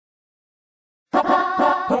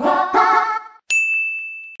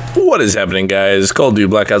What is happening, guys? Call of Duty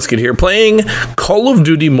Black Ops Kid here, playing Call of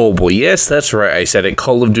Duty Mobile. Yes, that's right, I said it,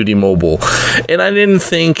 Call of Duty Mobile. And I didn't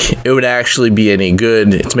think it would actually be any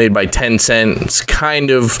good. It's made by Tencent. It's kind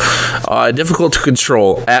of difficult to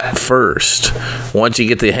control at first. Once you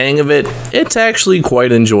get the hang of it, it's actually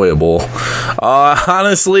quite enjoyable.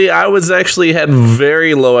 Honestly, I had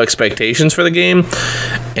very low expectations for the game,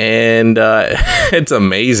 and it's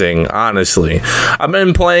amazing, honestly. I've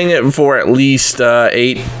been playing it for at least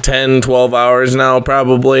 8, 10, 12 hours now,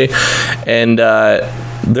 probably, and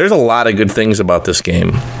there's a lot of good things about this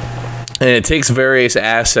game. And it takes various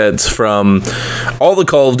assets from all the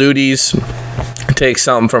Call of Duties. It takes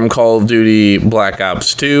some from Call of Duty Black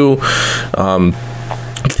Ops 2.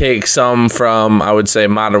 Take some from, I would say,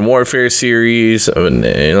 Modern Warfare series, an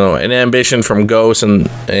ambition from Ghost, and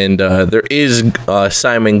there is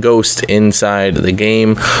Simon Ghost inside the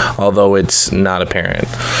game, although it's not apparent.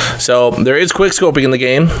 So there is quick scoping in the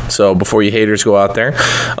game, so before you haters go out there.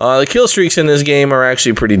 The kill streaks in this game are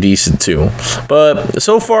actually pretty decent too, but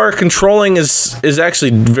so far controlling is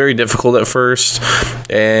actually very difficult at first,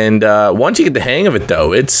 and once you get the hang of it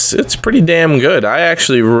though, it's pretty damn good. I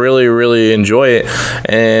actually really enjoy it,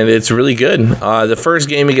 and it's really good. The first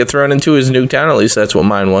game you get thrown into is Nuketown, at least that's what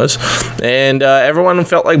mine was, and everyone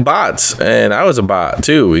felt like bots, and I was a bot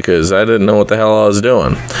too because I didn't know what the hell I was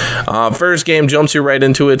doing. First game jumps you right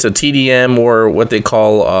into it. It's a TDM, or what they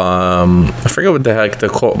call, I forget what the heck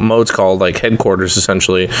the mode's called, like headquarters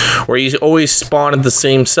essentially, where you always spawn at the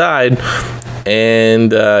same side,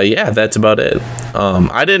 and yeah, that's about it.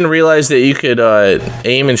 I didn't realize that you could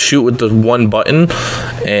aim and shoot with the one button,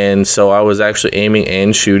 and so I was actually aiming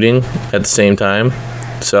and shooting at the same time.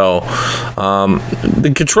 So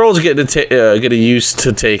the controls get used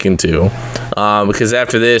to taking to, because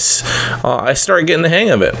after this I start getting the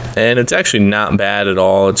hang of it, and it's actually not bad at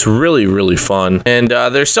all. It's really fun, and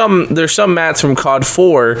there's some mats from COD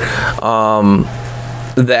 4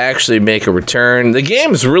 that actually make a return. The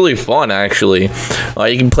game is really fun, actually.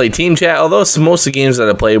 You can play team chat, although most of the games that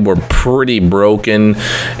I played were pretty broken.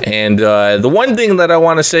 And the one thing that I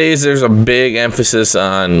want to say is there's a big emphasis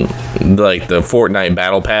on like the Fortnite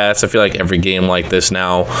Battle Pass. I feel like every game like this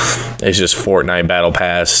now is just Fortnite Battle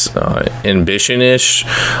Pass ambition-ish.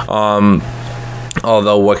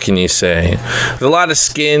 Although, what can you say? There's a lot of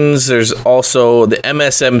skins. There's also the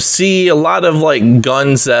MSMC, a lot of like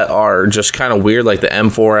guns that are just kind of weird, like the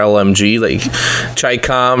M4 LMG, like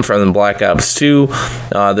Chicom from Black Ops 2.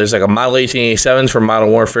 There's like a Model 1887s from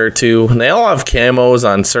Modern Warfare 2. And they all have camos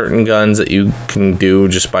on certain guns that you can do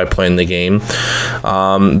just by playing the game.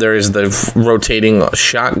 There's the rotating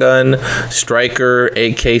shotgun, Striker,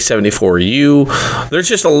 AK-74U. There's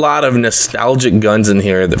just a lot of nostalgic guns in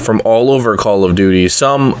here that from all over Call of Duty.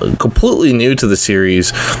 Some completely new to the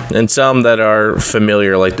series, and some that are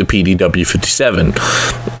familiar, like the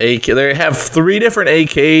PDW-57. They have 3 different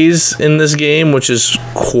AKs in this game, which is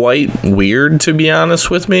quite weird, to be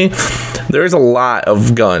honest with me. There's a lot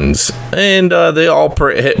of guns, and they all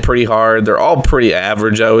hit pretty hard. They're all pretty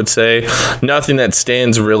average, I would say. Nothing that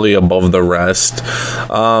stands really above the rest.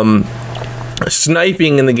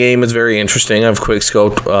 Sniping in the game is very interesting. I've quick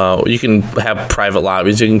scoped. You can have private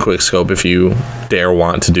lobbies. You can quick scope if you dare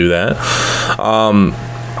want to do that.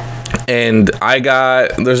 And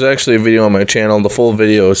there's actually a video on my channel. The full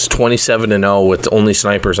video is 27-0 with only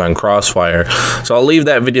snipers on Crossfire. So I'll leave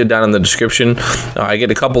that video down in the description. I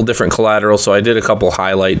get a couple different collaterals, so I did a couple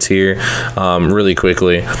highlights here really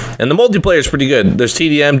quickly. And the multiplayer is pretty good. There's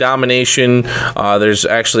TDM, Domination. There's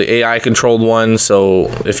actually AI controlled ones, so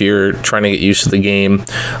if you're trying to get used to the game.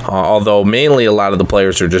 Although mainly a lot of the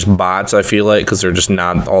players are just bots, I feel like, because they're just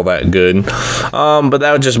not all that good. But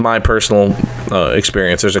that was just my personal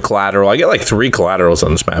experience. There's a collateral. I get like 3 collaterals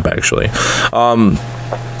on this map, actually.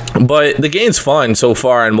 But the game's fun so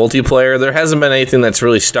far in multiplayer. There hasn't been anything that's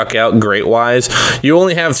really stuck out grade-wise. You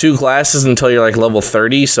only have 2 classes until you're like level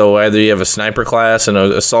 30, so either you have a sniper class and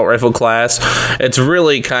an assault rifle class. It's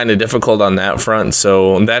really kind of difficult on that front,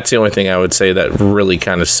 so that's the only thing I would say that really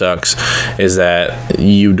kind of sucks, is that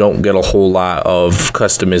you don't get a whole lot of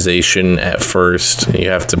customization at first. You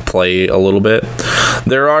have to play a little bit.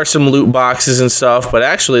 There are some loot boxes and stuff, but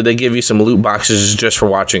actually they give you some loot boxes just for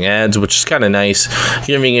watching ads, which is kind of nice,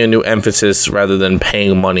 giving you a new emphasis rather than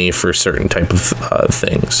paying money for certain type of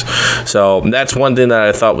things. So that's one thing that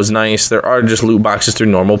I thought was nice. There are just loot boxes through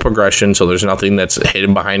normal progression, so there's nothing that's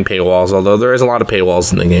hidden behind paywalls, although there is a lot of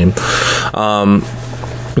paywalls in the game.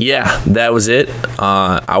 yeah, that was it.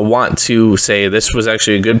 I want to say this was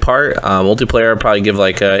actually a good part. Multiplayer, I'd probably give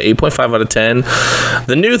like a 8.5 out of 10.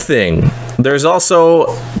 The new thing, there's also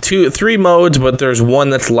 3 modes, but there's one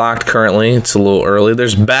that's locked currently. It's a little early.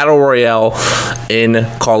 There's Battle Royale in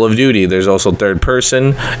Call of Duty. There's also third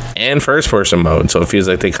person and first person mode. So it feels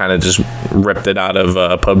like they kind of just ripped it out of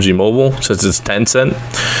PUBG Mobile since it's Tencent.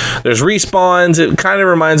 There's respawns. It kind of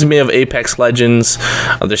reminds me of Apex Legends.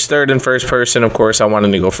 There's third and first person. Of course, I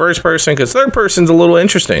wanted to go first person because third person's a little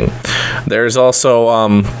interesting. There's also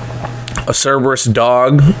a Cerberus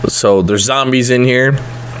dog. So there's zombies in here.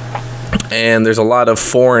 And there's a lot of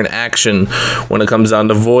foreign action when it comes down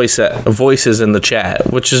to voices in the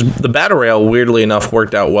chat, which is the Battle Royale, weirdly enough,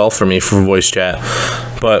 worked out well for me for voice chat.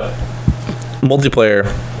 But multiplayer,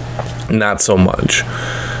 not so much.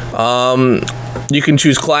 You can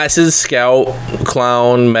choose classes: Scout,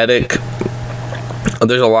 Clown, Medic.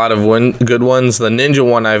 There's a lot of good ones. The Ninja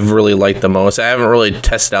one I've really liked the most. I haven't really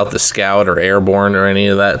tested out the Scout or Airborne or any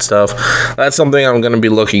of that stuff. That's something I'm going to be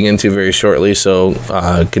looking into very shortly, so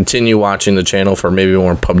continue watching the channel for maybe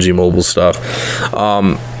more PUBG Mobile stuff.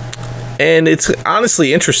 And it's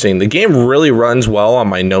honestly interesting. The game really runs well on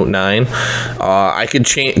my Note 9. I can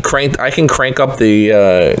crank up the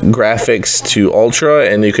graphics to ultra,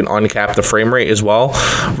 and you can uncap the frame rate as well.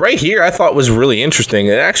 Right here, I thought was really interesting.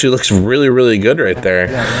 It actually looks really, really good right there.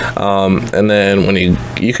 And then when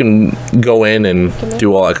you can go in and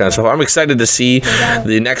do all that kind of stuff. I'm excited to see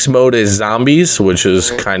the next mode is Zombies, which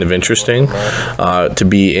is kind of interesting to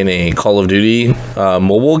be in a Call of Duty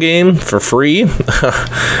mobile game for free,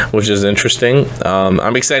 which is interesting.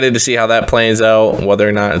 I'm excited to see how that plays out, whether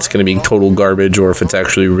or not it's going to be total garbage or if it's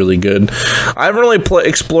actually really good. I haven't really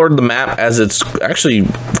explored the map, as it's actually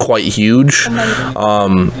quite huge.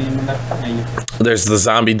 There's the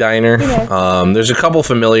zombie diner. There's a couple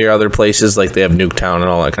familiar other places, like they have Nuketown and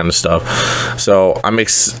all that kind of stuff. So I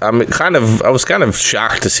was kind of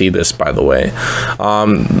shocked to see this, by the way.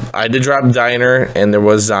 I did drop diner and there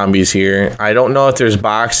was zombies here. I don't know if there's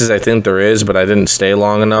boxes. I think there is, but I didn't stay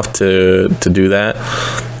long enough to do that.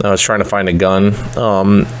 I was trying to find a gun.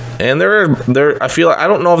 And I feel like, I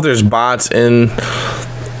don't know if there's bots in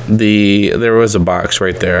there was a box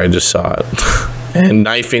right there. I just saw it. And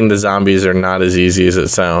knifing the zombies are not as easy as it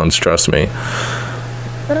sounds, trust me.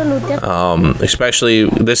 Especially,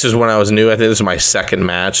 this is when I was new. I think this is my second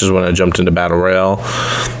match, is when I jumped into Battle Royale.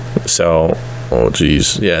 So, oh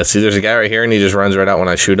geez. Yeah, see, there's a guy right here, and he just runs right out when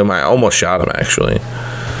I shoot him. I almost shot him, actually.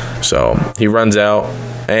 So, he runs out.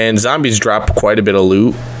 And zombies drop quite a bit of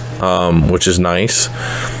loot, which is nice.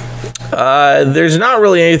 There's not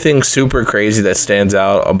really anything super crazy that stands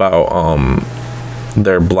out about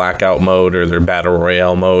their blackout mode or their Battle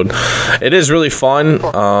Royale mode. It is really fun.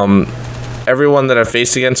 Everyone that I've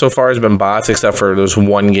faced against so far has been bots, except for this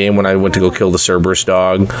one game when I went to go kill the Cerberus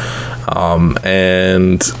dog,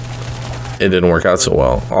 and it didn't work out so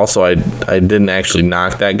well. Also, I didn't actually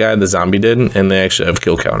knock that guy. The zombie did, and they actually have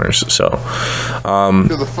kill counters. So,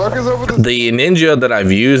 the ninja that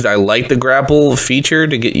I've used, I like the grapple feature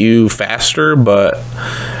to get you faster, but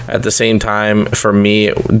at the same time, for me,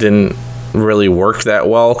 it didn't really work that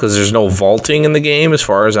well because there's no vaulting in the game as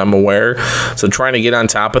far as I'm aware. So trying to get on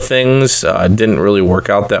top of things didn't really work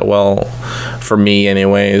out that well for me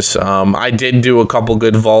anyways. I did do a couple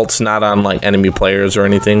good vaults, not on like enemy players or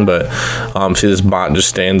anything, but see, this bot just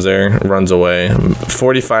stands there, runs away.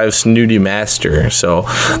 45 Snooty Master. So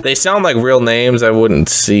they sound like real names. I wouldn't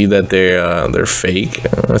see that they're fake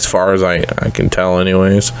as far as I can tell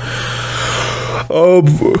anyways.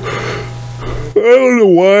 I don't know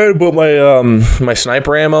why, but my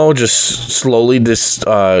sniper ammo just slowly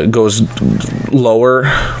goes lower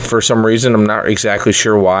for some reason. I'm not exactly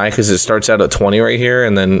sure why, because it starts out at 20 right here,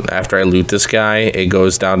 and then after I loot this guy, it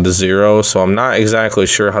goes down to 0. So I'm not exactly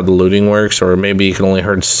sure how the looting works, or maybe you can only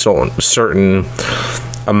hurt certain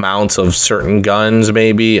amounts of certain guns,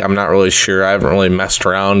 maybe. I'm not really sure. I haven't really messed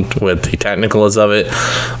around with the technicals of it,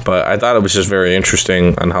 but I thought it was just very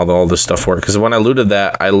interesting on how all this stuff works, because when I looted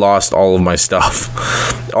that, I lost all of my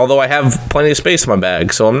stuff, although I have plenty of space in my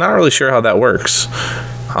bag, so I'm not really sure how that works.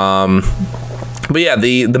 But yeah,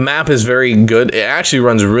 the map is very good. It actually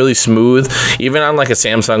runs really smooth, even on like a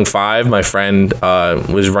Samsung 5. My friend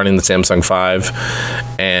was running the Samsung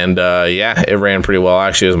 5, and yeah, it ran pretty well.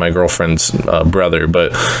 Actually, it was my girlfriend's brother,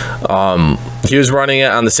 but he was running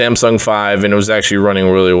it on the Samsung 5, and it was actually running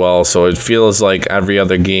really well. So it feels like every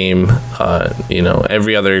other game, you know,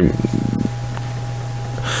 every other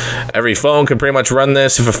Every phone can pretty much run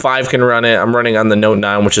this. If a 5 can run it, I'm running on the Note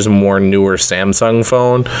 9, which is a more newer Samsung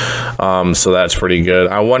phone, so that's pretty good.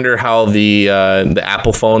 I wonder how the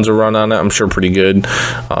Apple phones will run on it. I'm sure pretty good,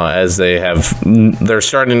 as they're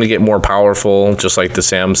starting to get more powerful, just like the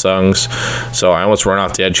Samsungs. So I almost run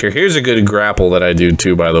off the edge here. Here's a good grapple that I do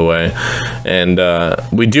too, by the way. And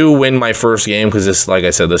we do win my first game because this, like I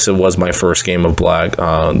said, this was my first game of Black,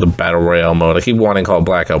 the Battle Royale mode. I keep wanting to call it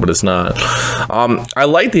Blackout, but it's not. I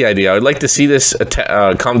like the idea. I'd like to see this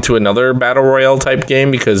come to another Battle Royale type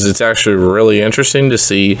game because it's actually really interesting to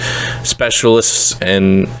see specialists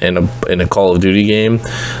in a Call of Duty game,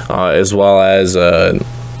 as well as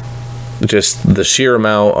just the sheer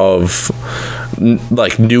amount of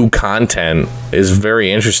like new content is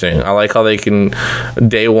very interesting. I like how they can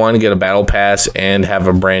day one get a battle pass and have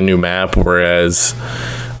a brand new map, whereas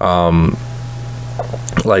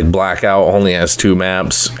like Blackout only has 2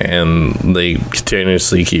 maps, and they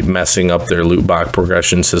continuously keep messing up their loot box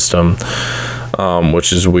progression system,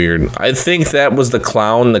 which is weird. I think that was the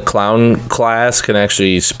clown. The clown class can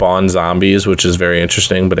actually spawn zombies, which is very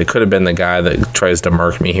interesting, but it could have been the guy that tries to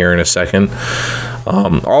murk me here in a second.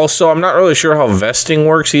 Also, I'm not really sure how vesting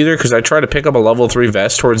works either, because I tried to pick up a level 3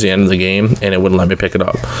 vest towards the end of the game, and it wouldn't let me pick it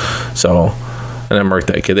up. So... and I marked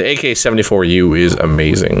that kid. The AK-74U is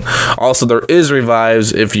amazing. Also, there is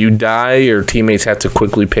revives. If you die, your teammates have to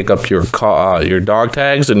quickly pick up your dog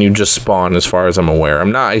tags, and you just spawn, as far as I'm aware.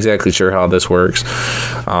 I'm not exactly sure how this works,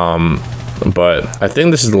 but I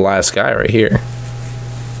think this is the last guy right here.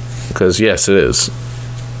 Because, yes, it is.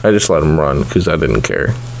 I just let him run because I didn't care.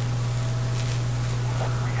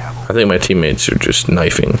 I think my teammates are just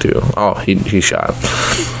knifing, too. Oh, he shot.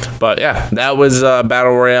 But yeah, that was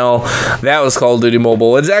Battle Royale. That was Call of Duty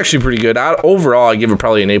Mobile. It's actually pretty good. Overall, I give it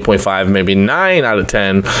probably an 8.5, maybe 9 out of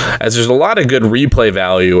 10, as there's a lot of good replay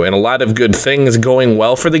value and a lot of good things going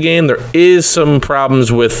well for the game. There is some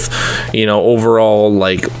problems with, overall,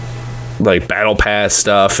 like battle pass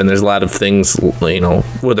stuff, and there's a lot of things,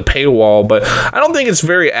 with the paywall, but I don't think it's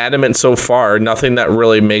very adamant so far. Nothing that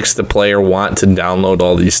really makes the player want to download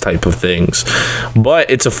all these type of things.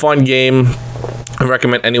 But it's a fun game. I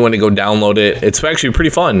recommend anyone to go download it. It's actually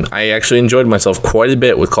pretty fun. I actually enjoyed myself quite a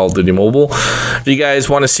bit with Call of Duty Mobile. If you guys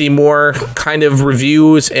want to see more kind of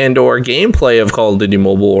reviews and or gameplay of Call of Duty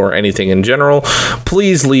Mobile or anything in general,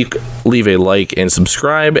 please leave a like and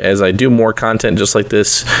subscribe, as I do more content just like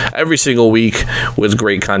this every single week, with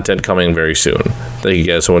great content coming very soon. Thank you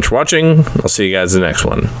guys so much for watching. I'll see you guys in the next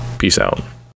one. Peace out.